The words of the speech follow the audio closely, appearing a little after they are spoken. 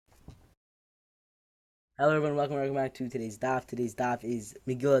Hello everyone, welcome back to today's daf. Today's daf is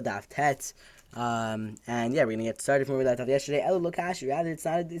Megillah daf tet. And yeah, we're gonna get started from where we left off yesterday. Elo lokash, rather it's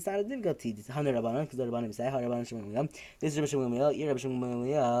not a difficulty. It's 100 rabbanon because the rabbanim say rabbanon shemum. This is Rabbi Shimon Gamliel. Rabbi Shimon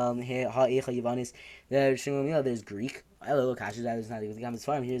Gamliel. Here ha'echa yivanis. Rabbi Shimon Gamliel. There's Greek. Elo lokash, rather it's not a difficulty.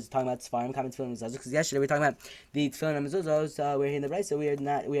 Farm. Here's talking about Sfarim, common tefillin mezuzos. Because yesterday we were talking about the tefillin and mezuzos. We're here in the right, so we are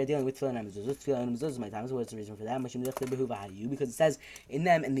dealing with tefillin and mezuzos. Tefillin and mezuzos. My time. So what's the reason for that? Because it says in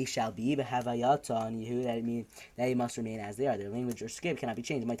them and they shall be behavayata on Yehu, that it means that they must remain as they are. Their language or script cannot be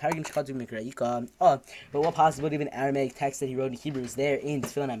changed. My targum shchatu mikra'ika. But what possibility of an Aramaic text that he wrote in Hebrew is there in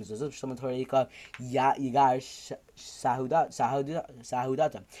Tefillin HaMezuzot? Someone Torah Yikah Yigar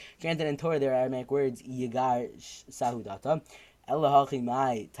Sahudata. Granted, in Torah there are Aramaic words Yigar Sahudata.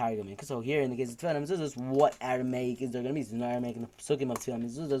 My targum. So here in the case of Tefillin HaMezuzot, what Aramaic is there going to be? So no Aramaic in the Psukim of Tefillin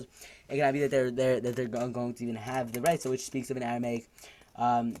HaMezuzot. It cannot be that they're going to even have the right. So which speaks of an Aramaic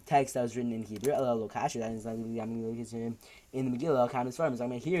text that was written in Hebrew. That is not in the Megillah. Common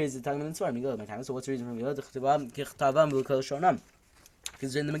Sfarim. Here is the talking in the Sfarim. Megillah. So what's the reason for Megillah?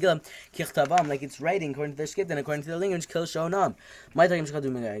 Because in the Megillah, kichtavam, like it's writing according to their script and according to their language, kil shonam. My talking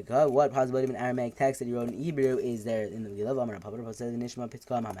Megillah. What possibility of an Aramaic text that he wrote in Hebrew is there in the Megillah? Amar Papa said the Nishma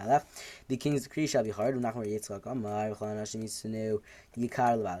Pitkam HaMelech. The king's decree shall be hard. Nachmar Yitzchak Amar V'chol Anashim Yisnu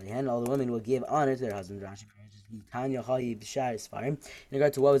Yikar L'Balihen. All the women will give honor to their husbands. Rashi. In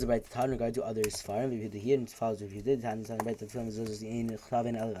regard to what was about the Torah, in regard to other Sfarim, if you hear and follows if you did, Tanya is about the film is in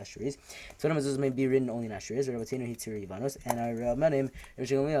Chavin El Ashuris. Film is may be written only in Ashuris, or Rabbateinu Hitzir Ivanos, and our Rabbanim, Rabbi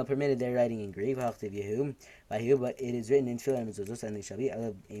Shimon Gamliel permitted their writing in Greek, but it is written in Tefillin Mezuzos, and they shall be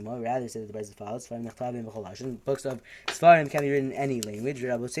rather said the price as follows: books of Sfarim can be written in any language.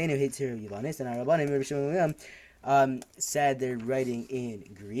 Rabbateinu Hitzir Ivanos, and our Rabbanim, Rabbi Shimon Gamliel said they're writing in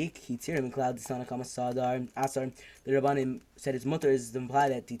Greek. Hitirim and Cloud Tanakama Sadar Asar. The Rabbanim said it's mutter is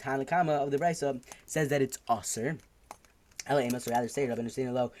implied that the Tanakama of the Brisa says that it's Asar. Ela Amos rather say Rabbanim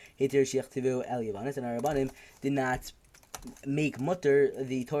saying low Hitir Sheikh Tivu El Yavanis, and our Rabbanim did not make mutter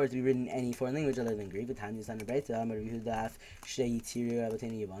the Torah to be written in any foreign language other than Greek. But Tanya San Brita Amar Yehudaf Shtei Yitiru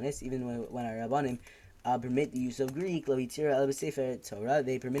Rabbateni Yavanis. Even when our Rabbanim permit the use of Greek, lo hitira el b'sefer Torah.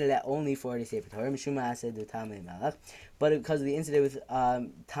 They permitted that only for the Sefer Torah. Mishuma said the Talmei Melech, but because of the incident with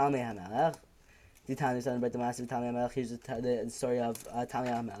Talmei HaMelech, the Talmei son about the massive Talmei HaMelech. Here's the story of Talmei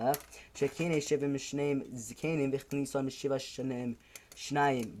HaMelech. Shekine shivim mishneim zikenim v'chnisam shiva shanim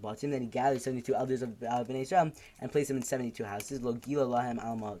shnayim batim. Then he gathered 72 elders of Bnei Israel and placed them in 72 houses. Lo gila lahem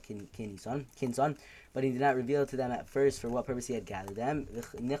alma kinson. But he did not reveal to them at first for what purpose he had gathered them. He then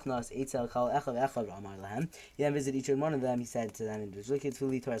visited each one of them. He said to them individually,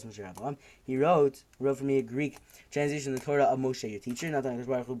 he wrote for me a Greek translation of the Torah of Moshe, your teacher. Not that HaKadosh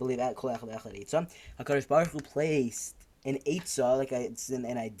Baruch Hu believed at Kol Echad Echad Eitzah. HaKadosh Baruch Hu placed an Eitzah, like it's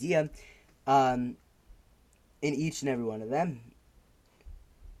an idea, in each and every one of them.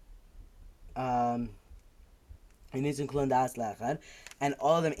 And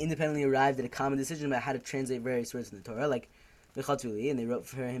all of them independently arrived at a common decision about how to translate various words in the Torah, like V'chatuli, and they wrote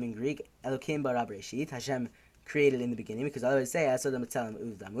for him in Greek, Elokim bara Bereshit, Hashem created in the beginning, because otherwise say, I shall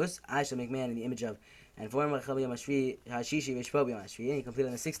make man in the image of, and form and he completed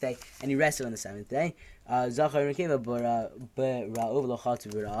on the sixth day, and he rested on the seventh day. Zachar and Nekeva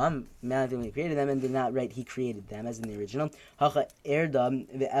man created them and did not write he created them as in the original. Hacha erdam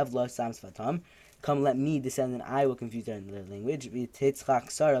ve'evla sam svatam. Come, let me descend, and I will confuse their language. And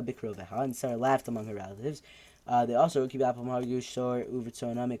Sarah laughed among her relatives. They also for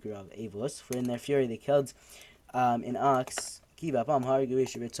in their fury they killed an ox.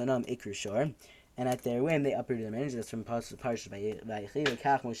 And at their whim they uprooted their marriage. That's from Parshas Vayechi.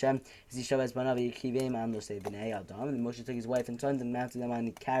 And Moshe took his wife and sons and mounted them on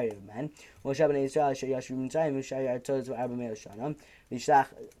the carrier of men. Moshe ben Israel asher yashu b'mitzrayim v'shar yartos v'arba me'el shanam v'shlach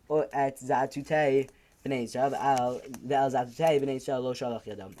et zatutei b'nei Israel v'al zatutei b'nei Israel lo shalach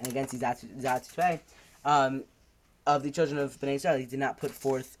yadam. And against the zatutei of the children of Bnei Israel he did not put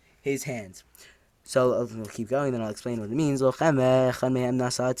forth his hands. So we'll keep going, then I'll explain what it means. They also wrote,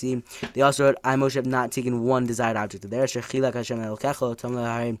 I, Moshe, have not taken one desired object of theirs. Hashem, your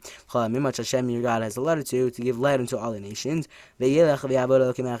God, has allotted to give light unto all the nations. That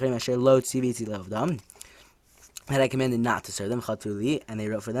I commanded not to serve them. And they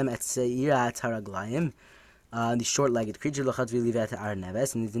wrote for them at Seirat Haraglayim, the short-legged creature, and they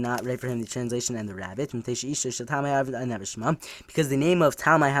did not write for him the translation and the rabbit, because the name of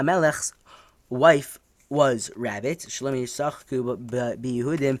Talmai HaMelech's wife was Rabbit. Therefore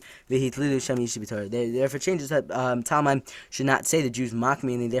changes that Talmud should not say the Jews mock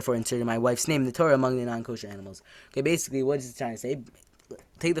me, and they therefore inserted my wife's name in the Torah among the non-kosher animals. Okay, basically, what is it trying to say?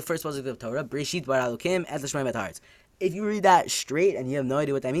 take the first pasuk of Torah, Breshit bara Elokim et l'shmayim et haaretz. If you read that straight and you have no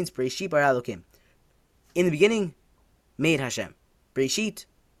idea what that means, Breshit bara Elokim. In the beginning, made Hashem. Breshit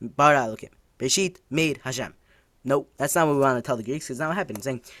bara Elokim. Breshit made Hashem. No, that's not what we want to tell the Greeks, because it's not what happened. It's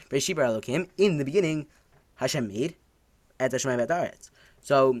saying, Breshit bara Elokim, in the beginning, Hashem made et l'shmayim et haaretz.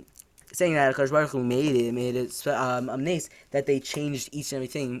 So, saying that HaKadosh Baruch Hu made it nice that they changed each and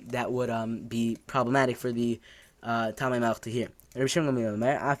everything that would be problematic for the Talmud Melech to hear. Even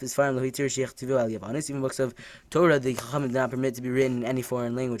books of Torah, the Chachamim did not permit to be written in any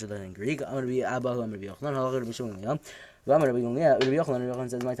foreign language other than Greek. Says my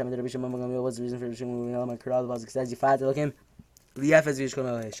time what's the reason for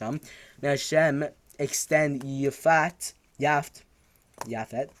now Hashem extend Yafet,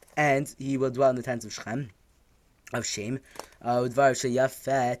 and he will dwell in the tents of Shem. The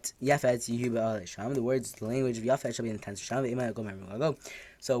words, the language of Yafet shall be in the tents of Shem.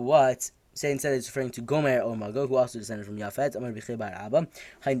 So what? Say instead it's referring to Gomer or Magog, who also descended from Yafet.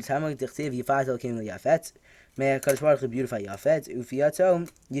 May HaKadosh Baruch Hu beautify Yafet. Yafuto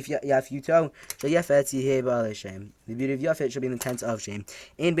shall Yafet yihei ba'alei Shem. The beauty of Yafet shall be in the tents of Shem.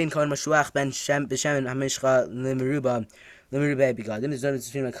 Ein ben Kohen Mashuach ben Shem b'Shem hamishcha lemeruba. There's no difference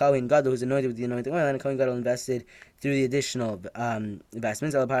between a Kohen Gadol who's anointed with the anointing oil and a Kohen Gadol invested through the additional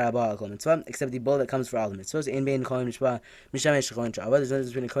investments, except the bull that comes for all the mitzvahs. There's no difference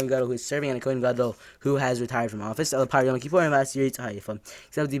between a Kohen Gadol who is serving and a Kohen Gadol who has retired from office, except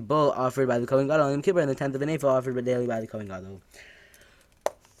the bull offered by the Kohen Gadol on Yom Kippur and the 10th of an Ephah offered daily by the Kohen Gadol.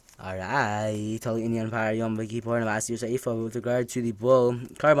 Alright, with regard to the bull,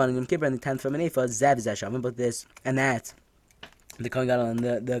 Karban and Yom Kippur and the 10th from an Ephah, Zeb is Hashem, but this and that. The Kohen Gadol and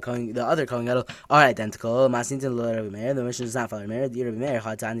the other Kohen Gadol are identical. Masintin lo Rabbi Meir. The mission does not follow Rabbi Meir. The Rabbi Meir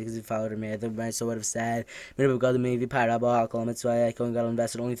Chatan because he followed Rabbi Meir. The Rabbi Meir so would have said, Rabbi Gadol maybe paraba Kol Mitzvah. Kohen Gadol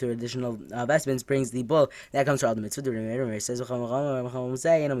invested only through additional investments brings the bull that comes for all the mitzvah. The Rabbi Meir says,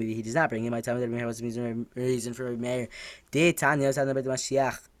 maybe he does not bring him. My time that Rabbi Meir was the reason for Rabbi Meir. De Tanya was talking about the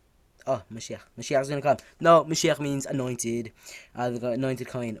Mashiach. Oh, Mashiach. Mashiach is going to come. No, Mashiach means anointed. The anointed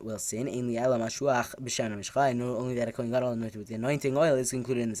Kohen will sin. Only that a Kohen Gadol anointed with the anointing oil is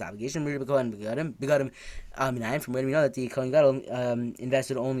included in this obligation. From where do we know that the Kohen Gadol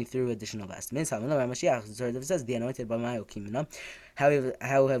invested only through additional investments? Mashiach, the Torah says, the anointed by my Okimina. How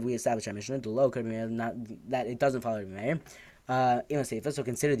have we established our Mishnah? The low, not that it doesn't follow Rabbi Meir. So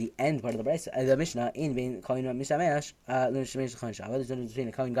consider the end part of the Mishnah in being Kohen Mishamesh. There's no difference between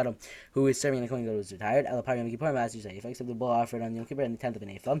a Kohen Gadol who is serving and a Kohen Gadol who is retired. Except the bull offered on Yom Kippur and the 10th of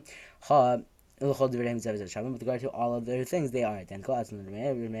an Ephah. With regard to all of their things, they are identical. As the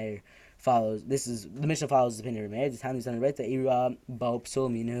Meir follows, this is the Mishnah follows the opinion of Meir. The time he's on the right, the Ira Bo Psul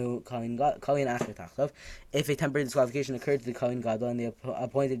Minu Kohen Acher Tachlav. If a temporary disqualification occurred to the Kohen Gadol and they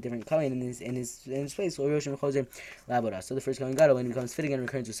appointed a different Kohen in his place, so the first Kohen Gadol, when he becomes fit again,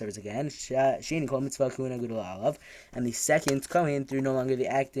 returns to service again. Sheni Kol Mitzvah Kuna Gudol Alav, and the second Kohen, through no longer the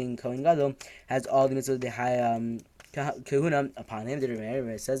acting Kohen Gadol, has all the mitzvahs they high kahuna upon him. The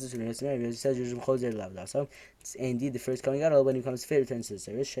Rebbe says this. It says so. Indeed, the first Kohen Gadol, when he becomes fit, returns to the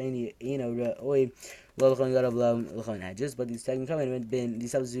service. Shani, but the second Kohen, when the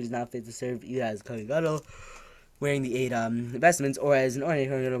substitute is not fit to serve either as Kohen Gadol, wearing the 8 vestments, or as an ordinary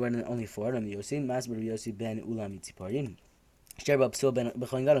Kohen Gadol wearing only 4. Ram Yossi, Masber Yossi ben Ulam Yitziparin. That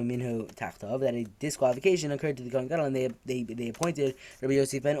a disqualification occurred to the Kohen Gadol, and they appointed Rabbi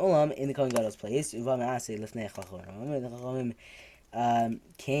Yosef ben Ulam in the Kohen Gadol's place. The Chachamim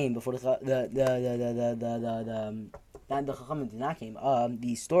came before the Chachamim did not came.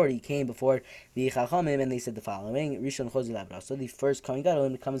 The story came before the Chachamim, and they said the following: Rishon Chozi Labra. So the first Kohen Gadol,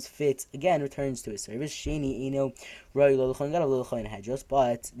 when it becomes fit again, returns to his service. Sheni Eno Roy Lo Kohen Gadol Lo Kohen Hedros.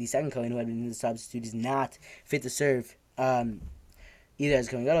 But the second Kohen, who had been in the substitute, is not fit to serve. Either as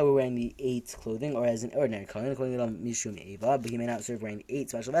Kohen Gadol wearing the 8 clothing, or as an ordinary Kohen Gadol Mishum Eva, but he may not serve wearing the 8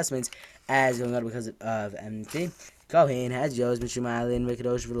 special vestments as Kohen Gadol because of enmity. Kohen has Jos Mishum Alin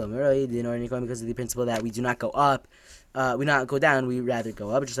Mekadosh V'Lomeroi, the ordinary Kohen, because of the principle that we do not go up, we not go down, we rather go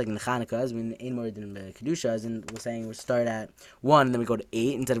up, just like in the Chanukahs, when in more than the Kedushas, and we're saying we start at 1, and then we go to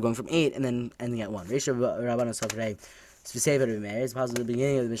 8 instead of going from 8 and then ending at 1. Reisha Rabbanon Safrei. Specific Rabbi Meir. It's possible the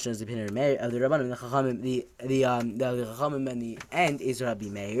beginning of the Mishnah is the opinion of Meir, of the Rabbanim, the Chachamim, the Chachamim, and the end is Rabbi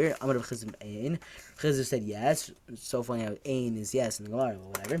Meir. Amar of Chizim Ein. Chizim said yes. So funny how Ein is yes in the Gemara, or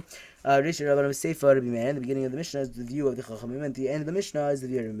whatever. Rishi Rabbanim Sefer Rabbi Meir. The beginning of the Mishnah is the view of the Chachamim, and the end of the Mishnah is the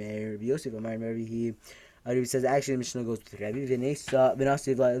view of Rabbi Meir. Rabbi Yosef Amar Rabbi he. Rabbi says actually the Mishnah goes with Rabbi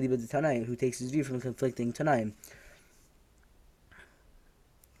V'nasiv Liba the Tanaim, who takes his view from conflicting Tanaim.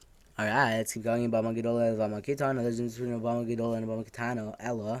 Alright, let's keep going. Bama Gedola, Bama Ketana. There's a difference between Bama Gedola and Bama Ketana.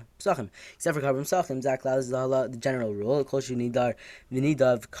 Ella, Psachim. Except for Karban Psachim, Zach allows the general rule. Koshu Nidar,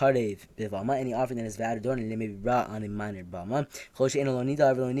 Vinidav Karev Bivama. Any offering that is vowed or done, and it may be brought on a minor Bama. Koshu Eno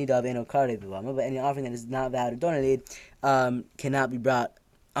Nidav, Velo Nidav, Eno Karev Bivama. But any offering that is not vowed or donated cannot be brought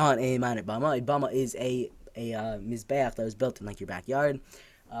on a minor Bama. A Bama is a Mizbeach that was built in like your backyard.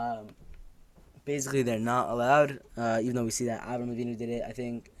 Basically, they're not allowed, even though we see that Avram Avinu did it, I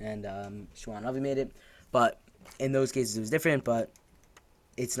think, and Shmuel Avi made it. But in those cases, it was different, but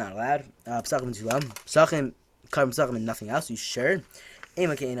it's not allowed. Psachim and Tulam. Psachim, Karm Psachim, and nothing else. You sure?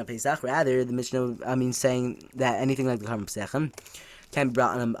 Rather, the Mishnah, saying that anything like the Karm Psachim can be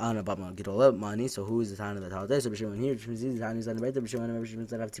brought on a Bama Gedola money. So who is the Tana that holiday? So B'Shimon here, B'Shimon the Tana is on the right. B'Shimon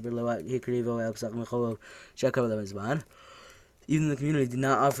that have Tibur Loa Hikrivo El Psachim Cholo Shekov Lemizban. Even the community did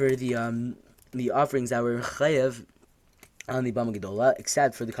not offer the offerings that were chayev on the Bama Gedola,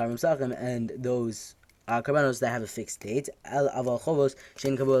 except for the Karban Psachim and those karbanos that have a fixed date. Aval chovos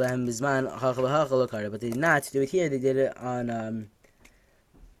shein kabul lehem bizman hachal. But they did not do it here. They did it on.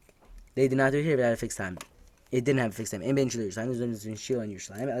 They did not do it here without a fixed time. It didn't have a fixed time. In Ben Shiloh Yerushalayim, there's a difference between Shiloh and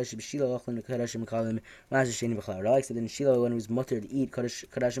Yerushalayim. Elish b'Shiloh lachlan kadashim kalim ma'aser sheni b'chlar. Except in Shiloh, when it was mutter to eat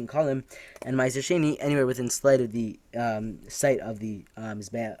kadashim kalim and ma'aser sheni anywhere within sight of the site of the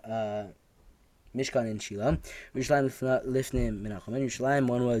Mishkan in Shiloh. Yerushalayim lifnim minachom. In Yerushalayim,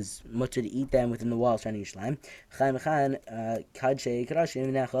 one was mutter to eat them within the walls surrounding Yerushalayim. Chaim Echan kadshei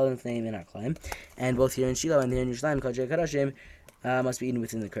kadashim minachol lifnim minachom. And both here in Shiloh and here in Yerushalayim, kadshei kadashim must be eaten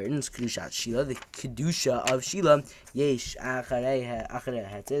within the curtains. Kedushat Shiloh, the kedusha of Shiloh. Yesh acharei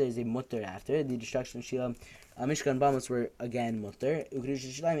heter. There's a mutter after the destruction of Shiloh. Mishkan Bamos were again mutter. But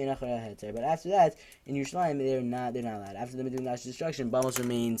after that, in Yerushalayim, they're not allowed. After the Mikdash destruction, Bamos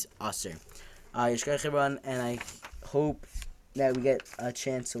remains aser. Yishkach everyone, and I hope that we get a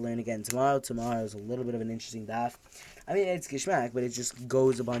chance to learn again tomorrow. Tomorrow is a little bit of an interesting daf. It's Gishmak, but it just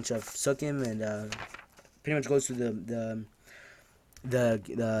goes a bunch of sukkim and pretty much goes through the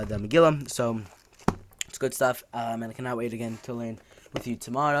Megillah. So it's good stuff, and I cannot wait again to learn with you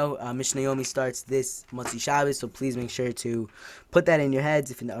tomorrow. Mishnah Yomi starts this Motzi Shabbos, so please make sure to put that in your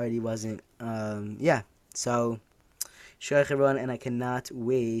heads if it already wasn't. So Shurach everyone, and I cannot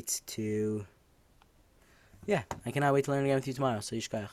wait to learn again with you tomorrow. So Yishkach.